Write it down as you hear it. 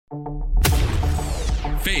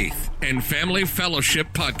Faith and Family Fellowship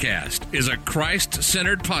Podcast is a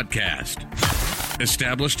Christ-centered podcast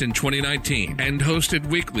established in 2019 and hosted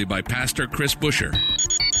weekly by Pastor Chris Busher,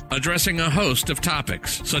 addressing a host of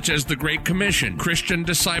topics such as the Great Commission, Christian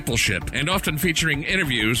discipleship, and often featuring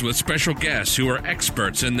interviews with special guests who are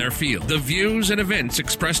experts in their field. The views and events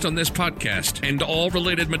expressed on this podcast and all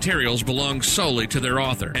related materials belong solely to their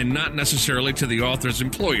author and not necessarily to the author's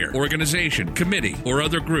employer, organization, committee, or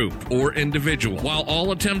other group or individual. While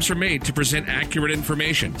all attempts are made to present accurate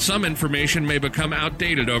information, some information may become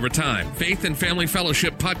outdated over time. Faith and Family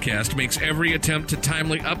Fellowship Podcast makes every attempt to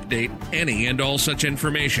timely update any and all such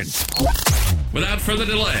information. Without further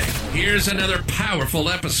delay, here's another powerful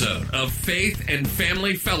episode of Faith and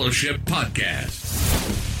Family Fellowship Podcast.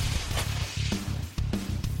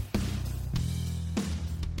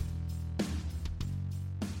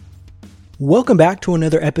 Welcome back to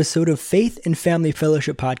another episode of Faith and Family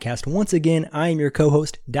Fellowship Podcast. Once again, I am your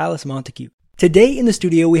co-host, Dallas Montague. Today in the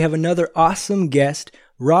studio, we have another awesome guest,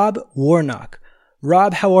 Rob Warnock.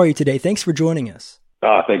 Rob, how are you today? Thanks for joining us.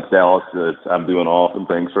 Thanks, Dallas. I'm doing awesome.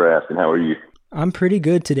 Thanks for asking. How are you? I'm pretty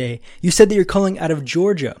good today. You said that you're calling out of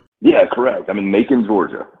Georgia. Yeah, correct. I'm in Macon,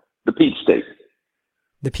 Georgia, the Peach State.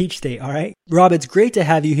 The Peach State, all right. Rob, it's great to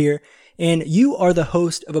have you here. And you are the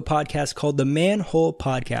host of a podcast called the Manhole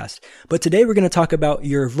Podcast. But today we're going to talk about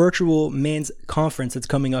your virtual men's conference that's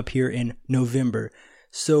coming up here in November.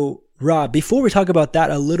 So, Rob, before we talk about that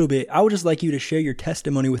a little bit, I would just like you to share your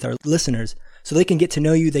testimony with our listeners so they can get to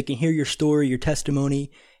know you, they can hear your story, your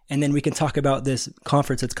testimony, and then we can talk about this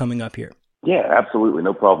conference that's coming up here. Yeah, absolutely.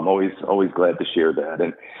 No problem. Always glad to share that.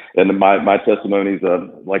 And my testimony is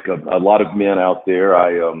like a lot of men out there.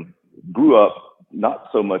 I grew up not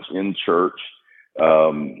so much in church.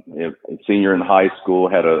 Senior in high school,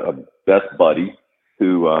 had a best buddy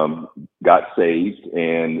who got saved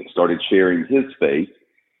and started sharing his faith.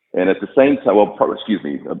 And at the same time,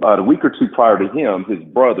 about a week or two prior to him, his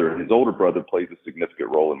older brother plays a significant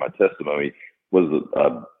role in my testimony, was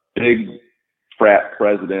a big frat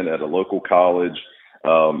president at a local college,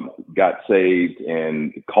 got saved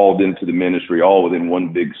and called into the ministry all within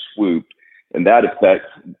one big swoop. And that effect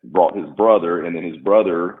brought his brother, and then his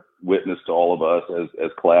brother witnessed to all of us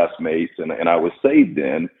as classmates, and I was saved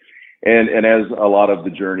then. And as a lot of the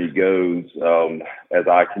journey goes, as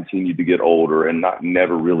I continued to get older and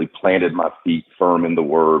never really planted my feet firm in the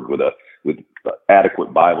Word with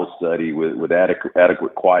adequate Bible study, with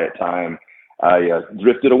adequate quiet time, I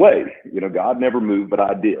drifted away. You know, God never moved, but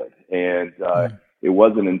I did. And it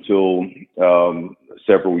wasn't until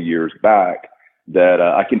several years back that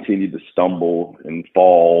I continued to stumble and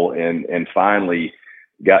fall, and finally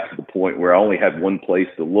got to the point where I only had one place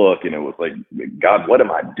to look, and it was like, God, what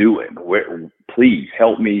am I doing? Please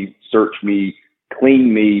help me, search me,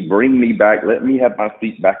 clean me, bring me back, let me have my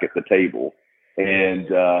feet back at the table. And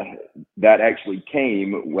that actually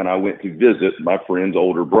came when I went to visit my friend's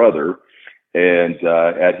older brother, and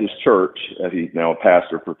at his church. He's now a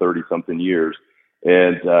pastor for 30-something years.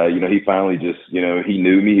 And, he finally just, he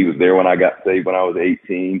knew me. He was there when I got saved when I was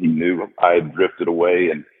 18. He knew I had drifted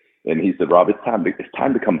away, and he said, Rob, it's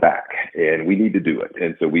time to come back, and we need to do it.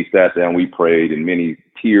 And so we sat down, we prayed, and many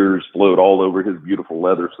tears flowed all over his beautiful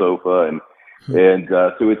leather sofa. And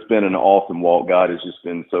so it's been an awesome walk. God has just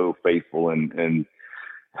been so faithful, and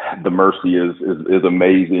the mercy is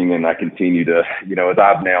amazing. And I continue to, as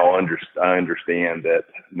I've now I understand that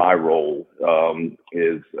my role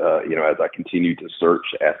is, as I continue to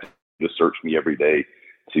search me every day,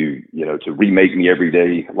 to remake me every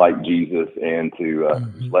day like Jesus, and to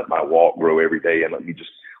let my walk grow every day, and let me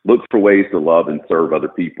just look for ways to love and serve other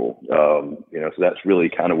people. So that's really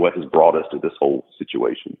kind of what has brought us to this whole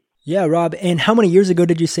situation. Yeah, Rob. And how many years ago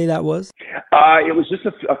did you say that was? It was just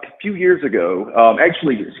a few years ago. I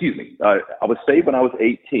was saved when I was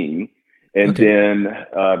 18, and then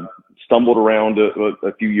stumbled around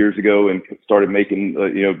a few years ago and started making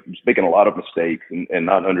a lot of mistakes and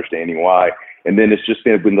not understanding why. And then it's just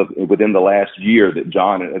been within the last year that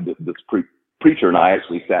John, this preacher, and I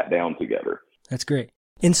actually sat down together. That's great.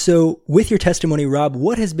 And so with your testimony, Rob,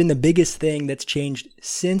 what has been the biggest thing that's changed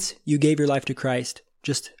since you gave your life to Christ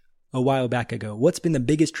just a while back ago? What's been the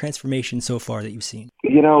biggest transformation so far that you've seen?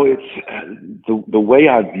 It's the way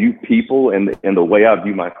I view people and the way I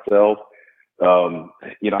view myself.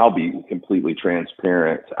 I'll be completely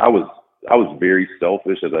transparent. I was very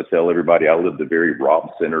selfish, as I tell everybody. I lived a very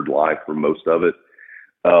Rob-centered life for most of it,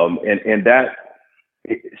 and that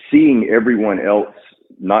seeing everyone else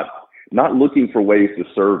not looking for ways to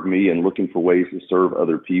serve me and looking for ways to serve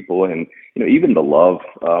other people, and even the love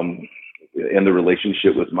and the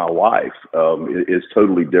relationship with my wife is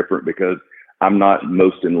totally different, because I'm not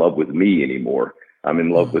most in love with me anymore. I'm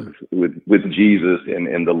in love with Jesus,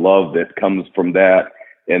 and the love that comes from that,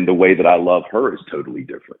 and the way that I love her is totally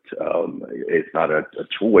different. It's not a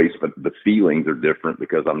choice, but the feelings are different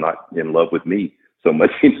because I'm not in love with me so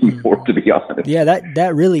much anymore, to be honest. Yeah,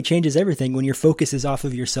 that really changes everything when your focus is off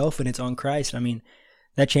of yourself and it's on Christ. I mean,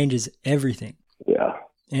 that changes everything. Yeah.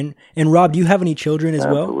 And Rob, do you have any children as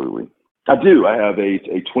well? Absolutely. I do. I have a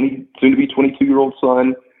soon to be 22-year-old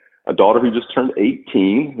son, a daughter who just turned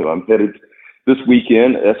 18, who I'm headed this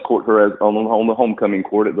weekend, escort her on the homecoming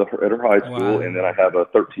court at her high school. Wow. And then I have a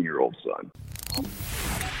 13-year-old son.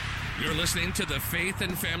 You're listening to the Faith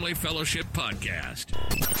and Family Fellowship Podcast.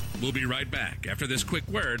 We'll be right back after this quick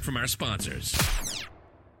word from our sponsors.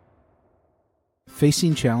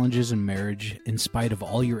 Facing challenges in marriage in spite of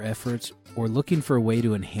all your efforts, or looking for a way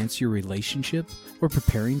to enhance your relationship, or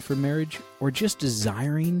preparing for marriage, or just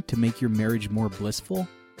desiring to make your marriage more blissful?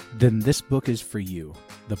 Then this book is for you.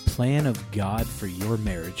 The Plan of God for Your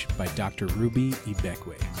Marriage by Dr. Ruby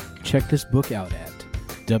Ibekwe. Check this book out at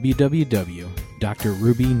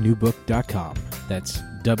www.drrubynewbook.com. That's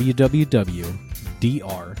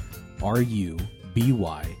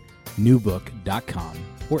www.drrubynewbook.com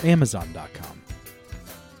or amazon.com.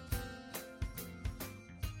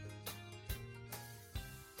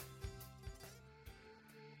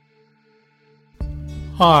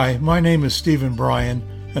 Hi, my name is Stephen Bryan,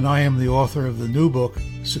 and I am the author of the new book,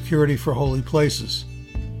 Security for Holy Places.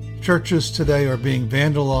 Churches today are being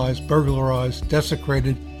vandalized, burglarized,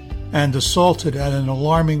 desecrated, and assaulted at an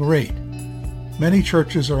alarming rate. Many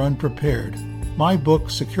churches are unprepared. My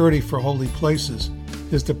book, Security for Holy Places,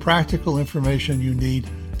 is the practical information you need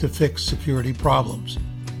to fix security problems.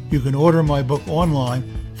 You can order my book online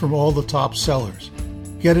from all the top sellers.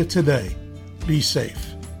 Get it today. Be safe.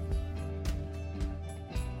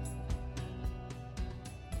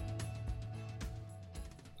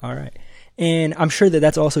 All right. And I'm sure that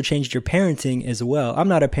that's also changed your parenting as well. I'm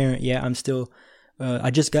not a parent yet. I'm still, I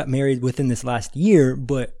just got married within this last year,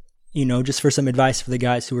 but, just for some advice for the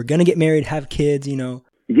guys who are going to get married, have kids, Yeah.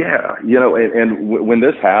 And when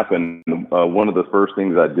this happened, one of the first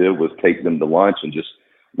things I did was take them to lunch and just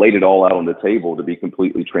laid it all out on the table to be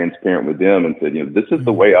completely transparent with them and said, this is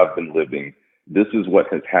the way I've been living. This is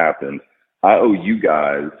what has happened. I owe you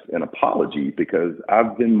guys an apology because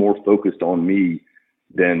I've been more focused on me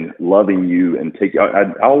than loving you and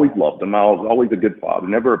I always loved them. I was always a good father,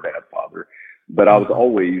 never a bad father, but I was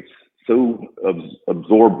always so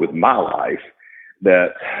absorbed with my life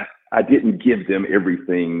that I didn't give them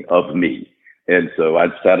everything of me. And so I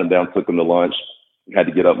sat them down, took them to lunch, had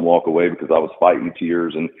to get up and walk away because I was fighting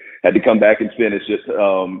tears and had to come back and finish it.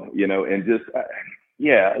 And just,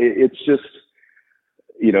 it's just,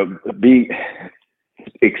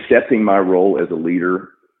 accepting my role as a leader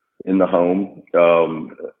in the home,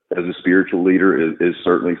 as a spiritual leader is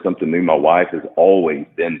certainly something new. My wife has always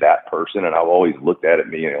been that person, and I've always looked at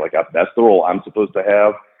me like that's the role I'm supposed to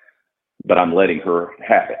have, but I'm letting her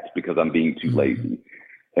have it because I'm being too lazy.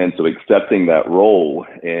 And so accepting that role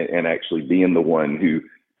and actually being the one who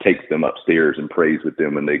takes them upstairs and prays with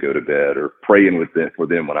them when they go to bed, or praying for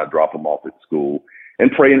them when I drop them off at school,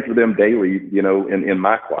 and praying for them daily, in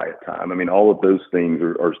my quiet time. I mean, all of those things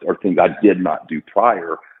are things I did not do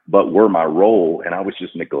prior, but were my role, and I was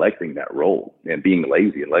just neglecting that role and being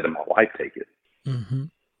lazy and letting my wife take it. Mm-hmm.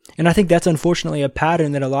 And I think that's unfortunately a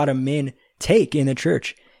pattern that a lot of men take in the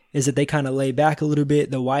church, is that they kind of lay back a little bit,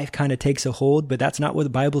 the wife kind of takes a hold, but that's not what the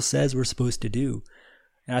Bible says we're supposed to do.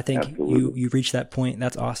 And I think you've reached that point.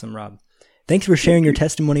 That's awesome, Rob. Thanks for sharing your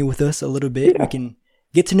testimony with us a little bit. Yeah. We can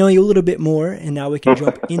get to know you a little bit more, and now we can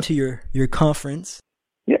jump into your conference.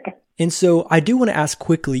 Yeah. And so I do want to ask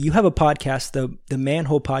quickly, you have a podcast, the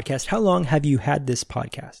Manhole Podcast. How long have you had this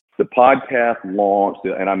podcast? The podcast launched,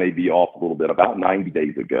 and I may be off a little bit, about 90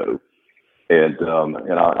 days ago. And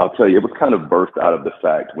I'll tell you, it was kind of birthed out of the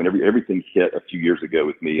fact when everything hit a few years ago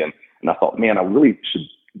with me. And I thought, man, I really should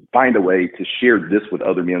find a way to share this with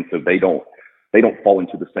other men so they don't fall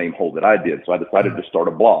into the same hole that I did. So I decided to start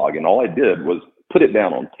a blog, and all I did was put it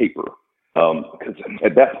down on paper. Because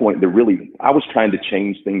at that point, I was trying to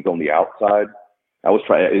change things on the outside. I was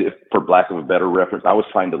trying, for lack of a better reference, I was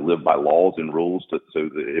trying to live by laws and rules so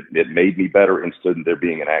that it made me better instead of there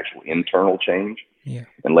being an actual internal change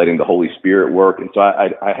and letting the Holy Spirit work. And so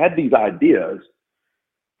I had these ideas,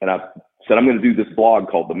 and I said, I'm going to do this blog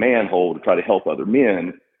called The Manhole to try to help other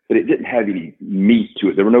men, but it didn't have any meat to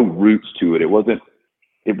it. There were no roots to it. It wasn't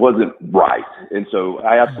right. And so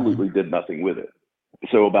I absolutely did nothing with it.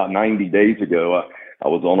 So about 90 days ago, I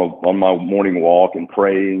was on my morning walk and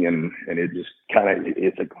praying, and it just kind of,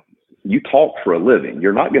 it's a you talk for a living.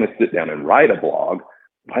 You're not going to sit down and write a blog.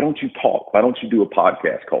 Why don't you talk? Why don't you do a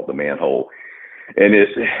podcast called The Manhole? And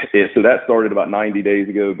so that started about 90 days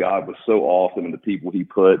ago. God was so awesome, and the people he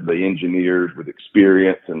put, the engineers with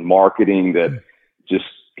experience and marketing, that just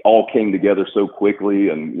all came together so quickly.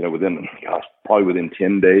 And, probably within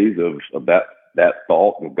 10 days of that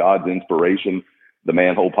thought of God's inspiration, the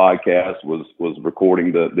Manhole podcast was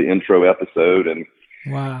recording the intro episode, and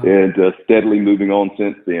wow, and steadily moving on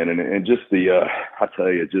since then. And just I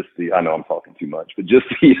tell you, I know I'm talking too much, but just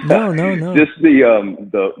no, just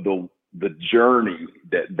the journey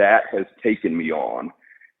that has taken me on,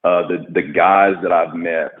 the guys that I've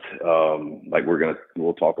met, like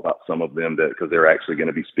we'll talk about some of them because they're actually going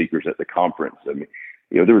to be speakers at the conference. I mean,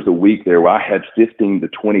 there was a week there where I had 15 to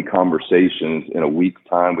 20 conversations in a week's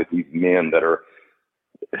time with these men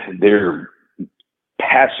they're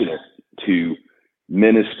passionate to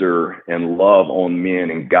minister and love on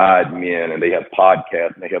men and guide men, and they have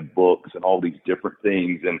podcasts and they have books and all these different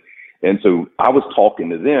things. And so I was talking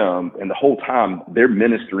to them, and the whole time they're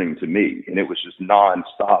ministering to me, and it was just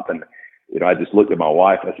nonstop. And, I just looked at my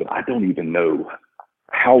wife. I said, I don't even know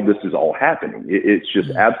how this is all happening. It's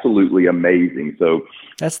just absolutely amazing. So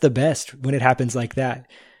that's the best when it happens like that.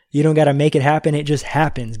 You don't got to make it happen. It just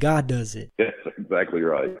happens. God does it. That's exactly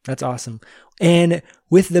right. That's awesome. And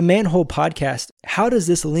with the Manhole podcast, how does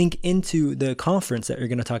this link into the conference that you're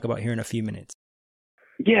going to talk about here in a few minutes?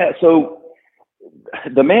 Yeah. So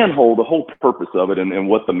the Manhole, the whole purpose of it and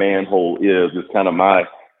what the Manhole is kind of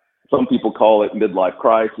some people call it midlife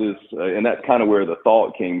crisis. And that's kind of where the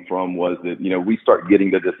thought came from, was that, we start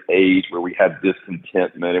getting to this age where we have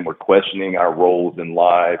discontentment and we're questioning our roles in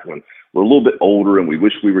life when we're a little bit older and we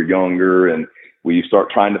wish we were younger, and we start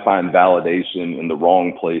trying to find validation in the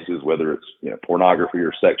wrong places, whether it's, pornography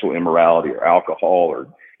or sexual immorality or alcohol or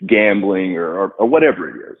gambling or whatever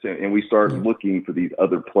it is. And we start looking for these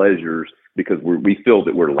other pleasures because we feel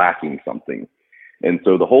that we're lacking something. And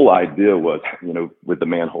so the whole idea was, with the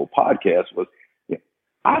Manhole podcast was,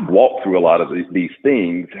 I've walked through a lot of these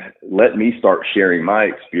things. Let me start sharing my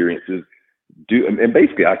experiences. And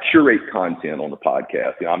basically I curate content on the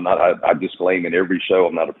podcast. I disclaim in every show,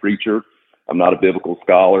 I'm not a preacher, I'm not a biblical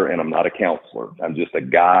scholar, and I'm not a counselor. I'm just a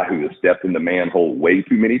guy who has stepped in the manhole way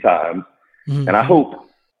too many times. Mm-hmm. And I hope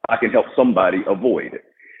I can help somebody avoid it.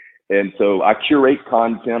 And so I curate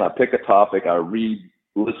content. I pick a topic. I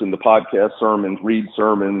listen to podcast sermons,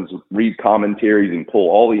 read commentaries, and pull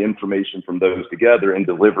all the information from those together and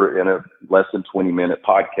deliver it in a less than 20-minute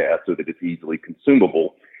podcast so that it's easily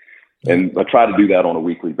consumable. And I try to do that on a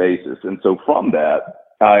weekly basis. And so from that,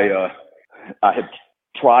 I had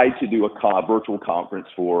tried to do a virtual conference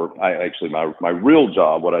for my real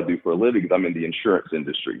job. What I do for a living is I'm in the insurance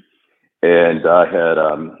industry. And I had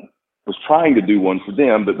was trying to do one for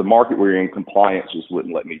them, but the market we're in, compliance just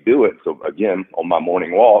wouldn't let me do it. So again, on my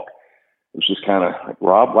morning walk, it was just kind of like,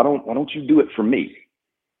 Rob, why don't you do it for me?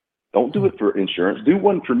 Don't do it for insurance. Do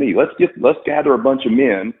one for me. Let's gather a bunch of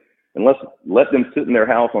men and let's let them sit in their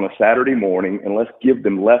house on a Saturday morning, and let's give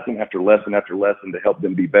them lesson after lesson after lesson to help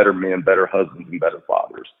them be better men, better husbands, and better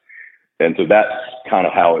fathers. And so that's kind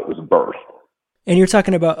of how it was birthed. And you're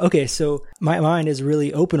talking about, okay, so my mind is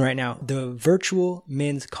really open right now. The virtual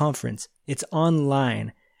men's conference, it's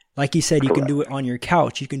online. Like you said, you can do it on your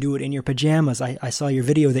couch. You can do it in your pajamas. I saw your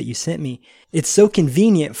video that you sent me. It's so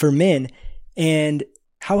convenient for men. And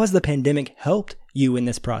how has the pandemic helped you in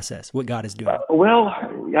this process, what God is doing? Well,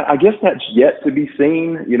 I guess that's yet to be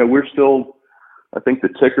seen. We're still, I think the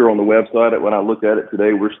ticker on the website, when I look at it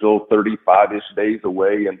today, we're still 35-ish days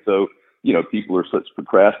away. And so, people are such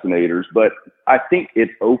procrastinators, but I think it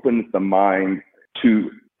opens the mind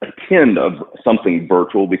to attend of something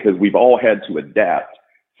virtual because we've all had to adapt.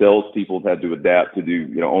 Salespeople have had to adapt to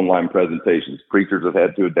do, online presentations. Preachers have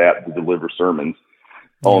had to adapt to deliver sermons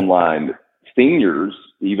online. Seniors,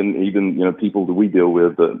 even people that we deal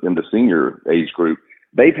with in the senior age group,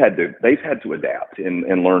 they've had to adapt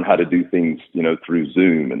and learn how to do things, through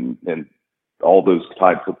Zoom and all those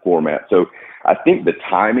types of formats. So I think the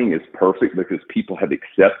timing is perfect because people have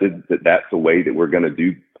accepted that that's the way that we're going to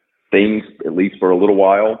do things, at least for a little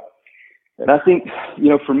while. And I think,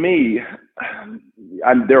 for me,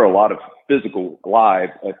 there are a lot of physical live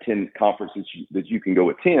conferences that you can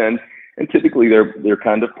go attend. And typically they're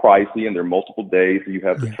kind of pricey and they're multiple days. So you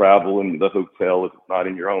have to travel in the hotel if it's not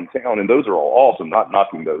in your hometown. And those are all awesome, not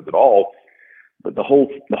knocking those at all. But the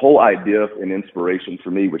whole idea and inspiration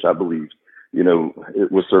for me, which I believe,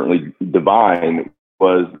 it was certainly divine,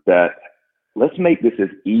 was that let's make this as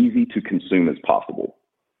easy to consume as possible.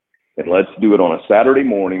 And let's do it on a Saturday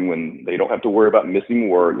morning when they don't have to worry about missing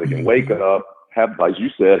work. They can wake up, have, as you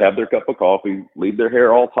said, have their cup of coffee, leave their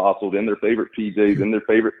hair all tousled in their favorite PJs, in their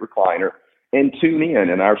favorite recliner, and tune in.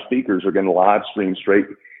 And our speakers are going to live stream straight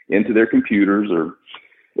into their computers or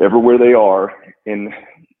everywhere they are. And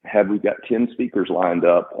we've got 10 speakers lined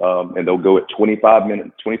up, and they'll go at 25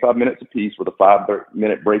 minutes apiece with a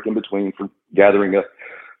 5-minute break in between for gathering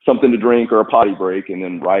something to drink or a potty break, and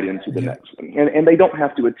then right into the next one. And they don't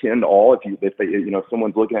have to attend all. If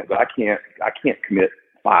someone's looking at, but I can't commit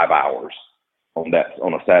 5 hours on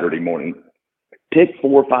a Saturday morning. Pick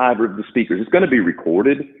 4 or 5 of the speakers. It's going to be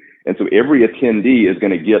recorded, and so every attendee is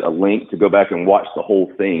going to get a link to go back and watch the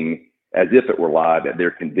whole thing as if it were live at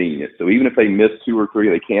their convenience. So even if they miss 2 or 3,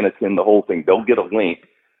 they can't attend the whole thing, they'll get a link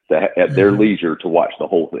at their leisure to watch the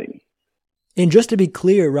whole thing. And just to be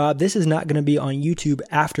clear, Rob, this is not going to be on YouTube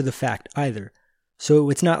after the fact either. So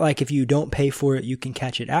it's not like if you don't pay for it, you can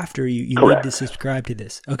catch it after. You need to subscribe to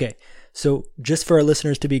this. Okay. So just for our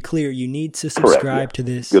listeners to be clear, you need to subscribe to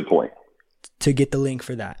this. Good point. To get the link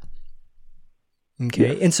for that.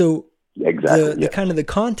 Okay. Yeah. And so exactly. the kind of the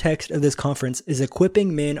context of this conference is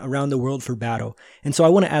equipping men around the world for battle. And so I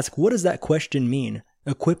want to ask, what does that question mean?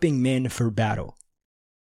 Equipping men for battle.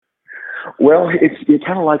 Well, it's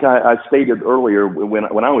kind of like I stated earlier when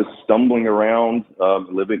I was stumbling around,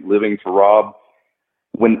 living for Rob,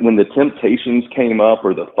 when the temptations came up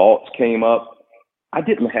or the thoughts came up, I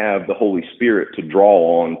didn't have the Holy Spirit to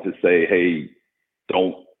draw on to say, hey,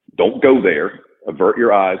 don't go there, avert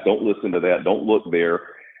your eyes, don't listen to that, don't look there,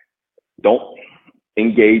 don't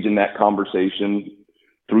engage in that conversation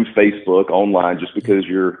through Facebook, online. Just because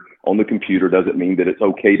you're on the computer doesn't mean that it's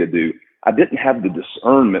okay to do. I didn't have the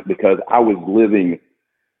discernment because I was living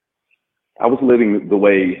the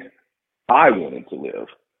way I wanted to live.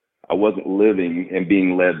 I wasn't living and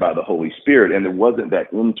being led by the Holy Spirit, and there wasn't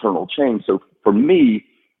that internal change. So for me,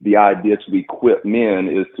 the idea to equip men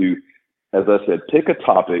is to, as I said, pick a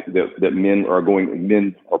topic that men are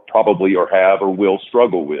probably or have or will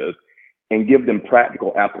struggle with, and give them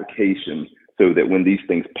practical application so that when these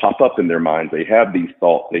things pop up in their minds, they have these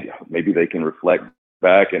thoughts, maybe they can reflect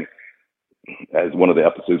back. And as one of the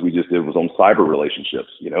episodes we just did was on cyber relationships.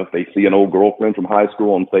 If they see an old girlfriend from high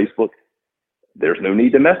school on Facebook, there's no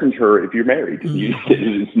need to message her if you're married.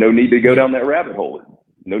 There's no need to go down that rabbit hole.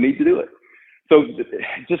 No need to do it. So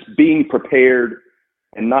just being prepared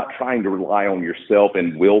and not trying to rely on yourself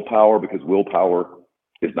and willpower, because willpower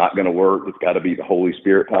is not going to work. It's got to be the Holy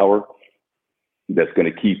Spirit power that's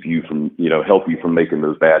going to keep you from, help you from making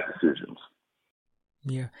those bad decisions.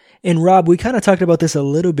 Yeah. And Rob, we kind of talked about this a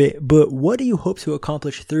little bit, but what do you hope to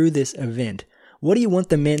accomplish through this event? What do you want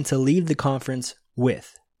the men to leave the conference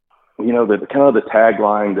with? The kind of the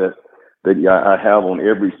tagline that I have on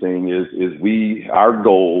everything is our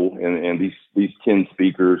goal, and these 10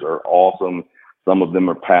 speakers are awesome. Some of them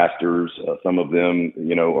are pastors. Some of them,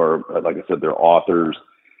 are, like I said, they're authors,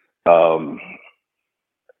 podcast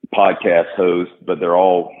hosts, but their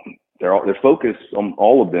focus on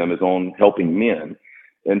all of them is on helping men.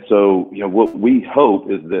 And so, what we hope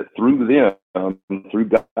is that through them, through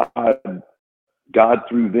God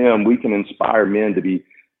through them, we can inspire men to be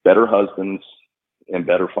better husbands and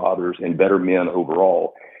better fathers and better men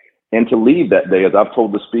overall. And to leave that day, as I've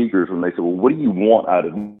told the speakers when they say, well, what do you want out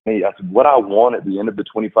of me? I said, what I want at the end of the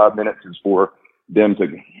 25 minutes is for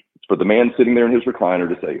the man sitting there in his recliner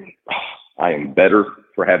to say, oh, I am better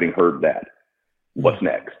for having heard that. What's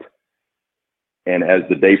next? And as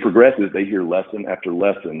the day progresses, they hear lesson after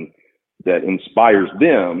lesson that inspires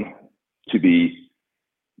them to be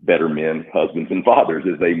better men, husbands, and fathers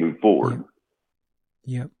as they move forward.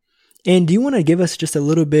 Yep. And do you want to give us just a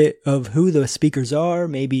little bit of who the speakers are,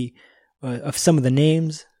 maybe of some of the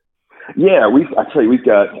names? Yeah, I tell you, we've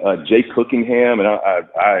got Jay Cookingham, and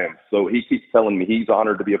I am so, he keeps telling me he's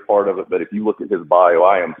honored to be a part of it, but if you look at his bio,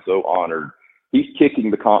 I am so honored. He's kicking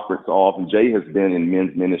the conference off, and Jay has been in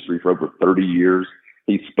men's ministry for over 30 years.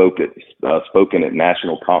 He's spoken at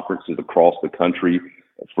national conferences across the country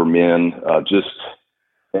for men. Just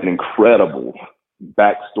an incredible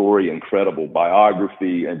backstory, incredible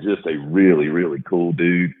biography, and just a really, really cool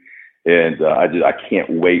dude. And I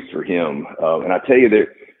can't wait for him. And I tell you that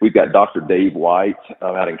we've got Dr. Dave White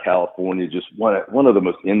out in California, just one of the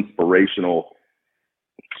most inspirational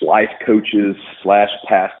life coaches /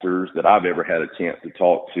 pastors that I've ever had a chance to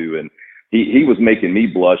talk to. And he was making me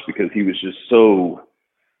blush because he was just so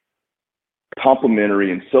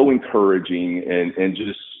complimentary and so encouraging and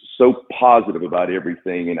just so positive about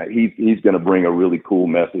everything. And he's going to bring a really cool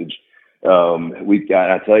message. We've got,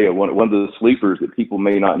 I tell you, one of the sleepers that people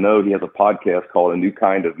may not know, he has a podcast called A New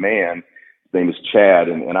Kind of Man. His name is Chad.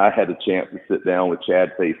 And I had a chance to sit down with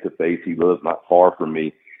Chad face to face. He lives not far from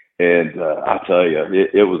me. And I tell you,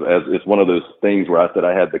 it's one of those things where I said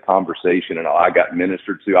I had the conversation and I got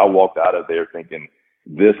ministered to. I walked out of there thinking,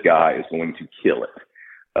 this guy is going to kill it.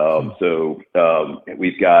 So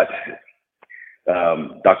we've got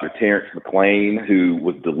Dr. Terrence McClain, who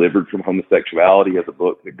was delivered from homosexuality, has a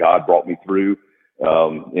book that God brought me through.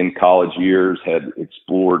 In college years, had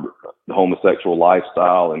explored the homosexual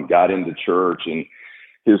lifestyle and got into church, and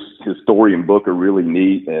his story and book are really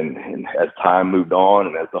neat. And as time moved on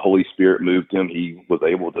and as the Holy Spirit moved him, he was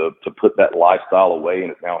able to put that lifestyle away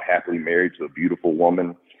and is now happily married to a beautiful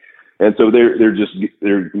woman. And so there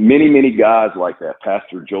are many, many guys like that.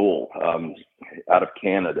 Pastor Joel, out of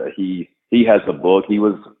Canada, he has a book. He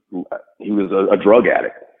was a drug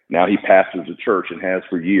addict. Now he pastors a church and has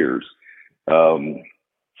for years.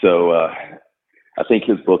 I think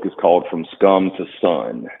his book is called From Scum to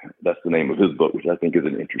Sun. That's the name of his book, which I think is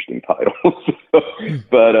an interesting title.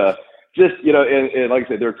 Just, and like I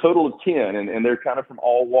said, they're a total of 10, and they're kind of from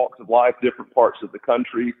all walks of life, different parts of the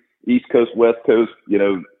country, East Coast, West Coast,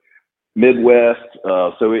 Midwest.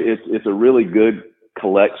 So it's a really good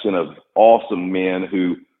collection of awesome men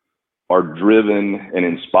who are driven and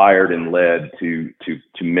inspired and led to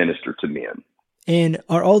minister to men. And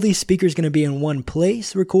are all these speakers going to be in one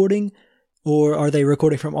place recording, or are they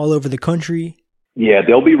recording from all over the country? Yeah,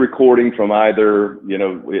 they'll be recording from either,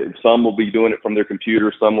 some will be doing it from their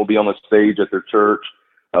computer, some will be on the stage at their church,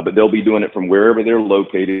 but they'll be doing it from wherever they're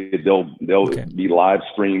located. They'll be live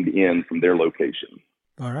streamed in from their location.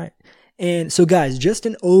 All right. And so guys, just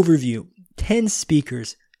an overview, 10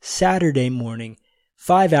 speakers, Saturday morning,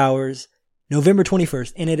 5 hours, November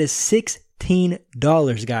 21st, and it is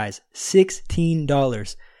 $16, guys,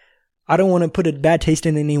 $16. I don't want to put a bad taste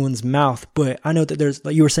in anyone's mouth, but I know that there's,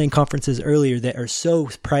 like you were saying, conferences earlier that are so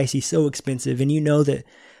pricey, so expensive, and you know that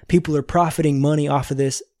people are profiting money off of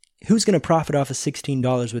this. Who's going to profit off of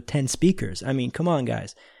 $16 with 10 speakers? I mean, come on,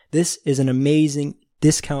 guys. This is an amazing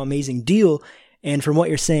discount, amazing deal. And from what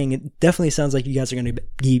you're saying, it definitely sounds like you guys are going to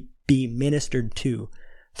be ministered to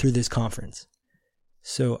through this conference.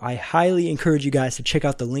 So I highly encourage you guys to check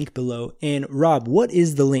out the link below. And Rob, what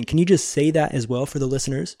is the link? Can you just say that as well for the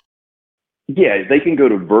listeners? Yeah, they can go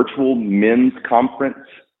to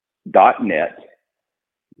virtualmensconference.net,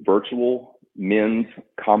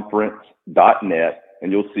 virtualmensconference.net,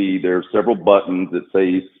 and you'll see there's several buttons that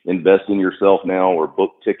say invest in yourself now or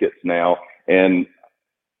book tickets now. And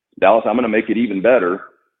Dallas, I'm going to make it even better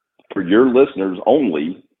for your listeners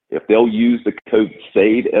only. If they'll use the code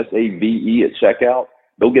SAVE, SAVE at checkout,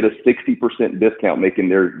 they'll get a 60% discount, making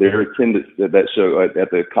their attendance at that show at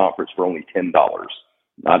the conference for only $10.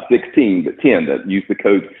 Not 16, but 10 that use the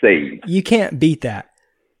code SAVE. You can't beat that.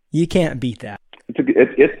 You can't beat that. It's a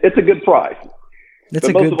good price. It's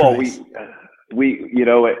a good price. Most of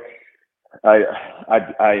all,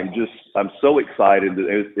 I'm so excited.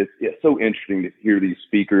 It's so interesting to hear these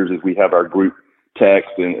speakers as we have our group text,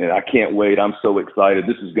 and I can't wait. I'm so excited.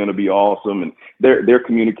 This is going to be awesome, and they're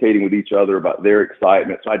communicating with each other about their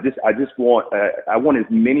excitement. So I want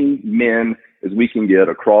as many men as we can get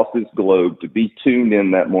across this globe to be tuned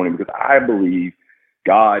in that morning, because I believe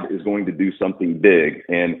God is going to do something big,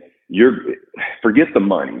 and forget the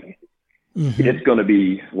money. Mm-hmm. It's going to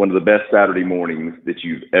be one of the best Saturday mornings that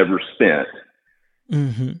you've ever spent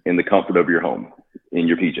in the comfort of your home, in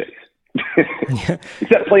your PJs. Yeah.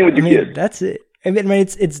 Except playing with your kids. That's it. I mean,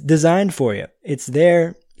 it's designed for you. It's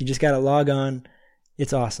there. You just got to log on.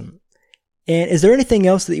 It's awesome. And is there anything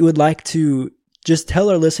else that you would like to just tell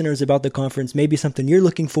our listeners about the conference? Maybe something you're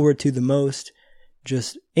looking forward to the most?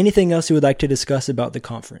 Just anything else you would like to discuss about the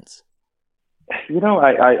conference?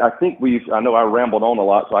 I think I know I rambled on a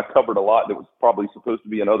lot, so I covered a lot that was probably supposed to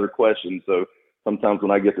be another question. So sometimes when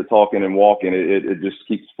I get to talking and walking, it just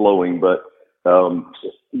keeps flowing. But, I'm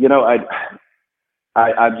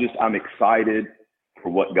excited for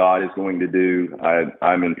what God is going to do.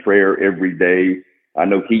 I'm in prayer every day. I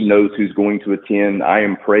know He knows who's going to attend. I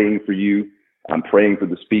am praying for you. I'm praying for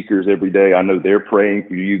the speakers every day. I know they're praying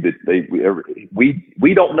for you. That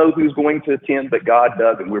we don't know who's going to attend, but God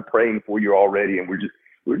does, and we're praying for you already. And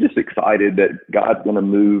we're just excited that God's going to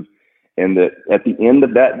move, and that at the end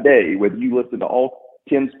of that day, whether you listen to all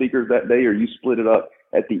 10 speakers that day or you split it up,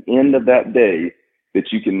 at the end of that day,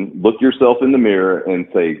 that you can look yourself in the mirror and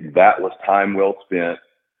say, that was time well spent.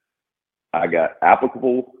 I got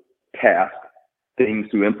applicable tasks, things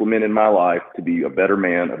to implement in my life to be a better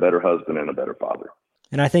man, a better husband, and a better father.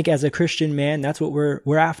 And I think as a Christian man, that's what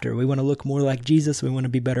we're after. We want to look more like Jesus. We want to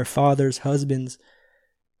be better fathers, husbands,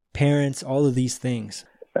 parents, all of these things.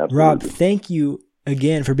 Absolutely. Rob, thank you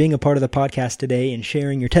again for being a part of the podcast today and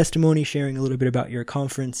sharing your testimony, sharing a little bit about your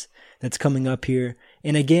conference that's coming up here.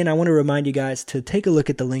 And again, I want to remind you guys to take a look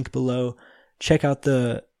at the link below. Check out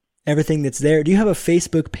everything that's there. Do you have a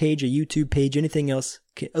Facebook page, a YouTube page, anything else?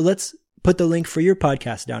 Let's put the link for your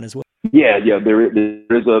podcast down as well. Yeah. There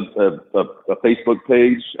is a Facebook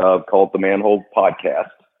page called The Manhole Podcast.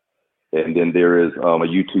 And then there is a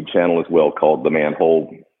YouTube channel as well called The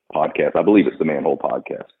Manhole Podcast. I believe it's The Manhole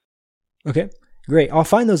Podcast. Okay, great. I'll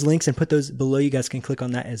find those links and put those below. You guys can click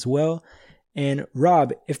on that as well. And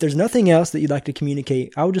Rob, if there's nothing else that you'd like to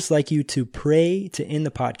communicate, I would just like you to pray to end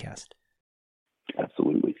the podcast.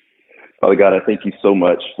 Absolutely. Father God, I thank you so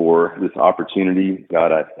much for this opportunity.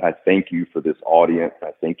 God, I thank you for this audience.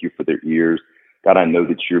 I thank you for their ears. God, I know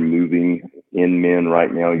that you're moving in men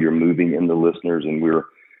right now. You're moving in the listeners, and we're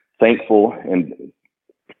thankful and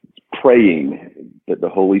praying that the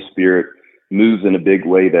Holy Spirit moves in a big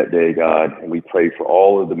way that day, God. And we pray for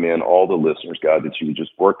all of the men, all the listeners, God, that you would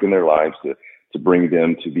just work in their lives to bring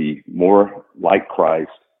them to be more like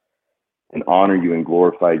Christ and honor you and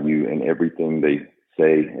glorify you in everything they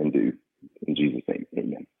say and do. In Jesus' name,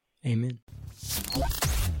 amen. Amen.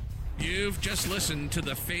 You've just listened to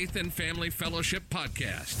the Faith and Family Fellowship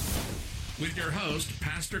Podcast with your host,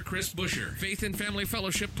 Pastor Chris Busher. Faith and Family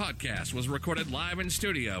Fellowship Podcast was recorded live in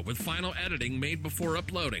studio with final editing made before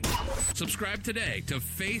uploading. Subscribe today to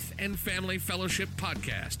Faith and Family Fellowship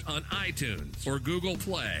Podcast on iTunes or Google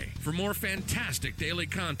Play. For more fantastic daily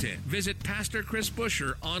content, visit Pastor Chris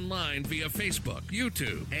Busher online via Facebook,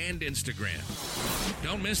 YouTube, and Instagram.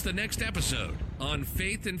 Don't miss the next episode on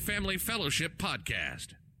Faith and Family Fellowship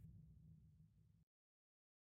Podcast.